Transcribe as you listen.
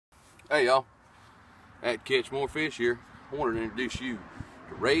Hey y'all, at Catch More Fish here. I wanted to introduce you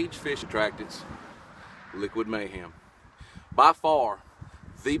to Rage Fish Attractants Liquid Mayhem. By far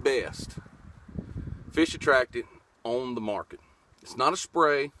the best fish attractant on the market. It's not a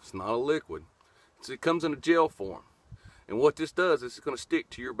spray, it's not a liquid. It comes in a gel form. And what this does is it's going to stick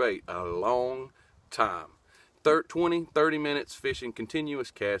to your bait a long time. 20-30 minutes fishing, continuous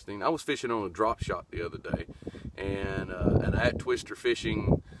casting. I was fishing on a drop shot the other day and at twister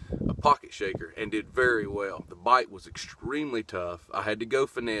fishing a pocket shaker and did very well. The bite was extremely tough. I had to go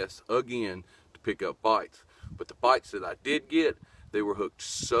finesse again to pick up bites. But the bites that I did get, they were hooked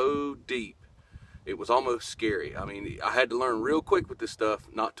so deep, it was almost scary. I mean, I had to learn real quick with this stuff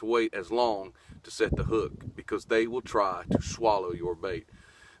not to wait as long to set the hook because they will try to swallow your bait.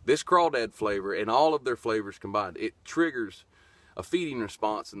 This crawdad flavor and all of their flavors combined, it triggers a feeding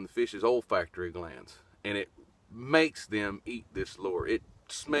response in the fish's olfactory glands, and it makes them eat this lure. It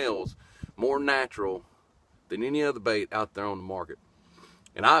smells more natural than any other bait out there on the market.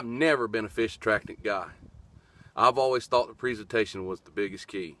 And I've never been a fish attractant guy. I've always thought the presentation was the biggest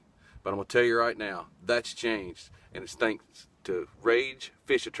key. But I'm going to tell you right now, that's changed. And it's thanks to Rage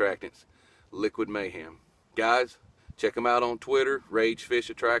Fish Attractants Liquid Mayhem. Guys, check them out on Twitter, Rage Fish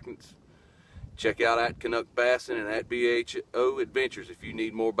Attractants. Check out at Canuck Bassin and at BHO Adventures if you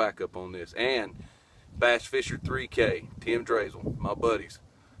need more backup on this. And Bass Fisher 3K, Tim Drazel, my buddies.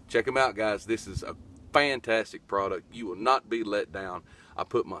 Check them out, guys. This is a fantastic product. You will not be let down. I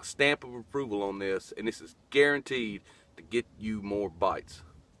put my stamp of approval on this, and this is guaranteed to get you more bites.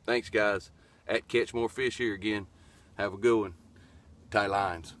 Thanks, guys. At Catch More Fish here again. Have a good one. Tie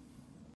lines.